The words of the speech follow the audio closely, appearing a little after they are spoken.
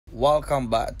Welcome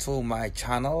back to my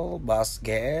channel, Bus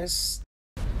Guest.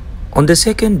 On the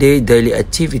second day daily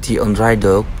activity on dry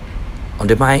dock, on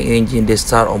the main engine they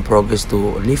start on progress to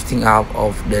lifting up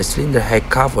of the cylinder head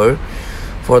cover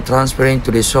for transferring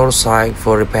to the shore side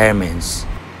for repairments.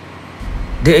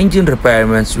 The engine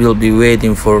repairments will be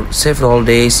waiting for several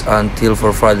days until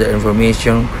for further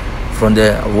information from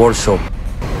the workshop.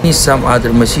 In some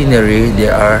other machinery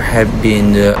have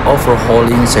been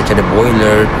overhauling such as the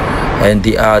boiler and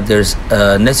the others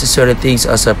necessary things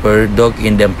as per dock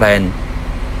in the plan.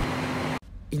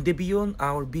 In the beyond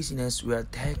our business, we are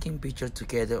taking pictures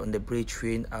together on the bridge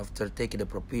fin after taking the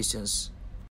provisions.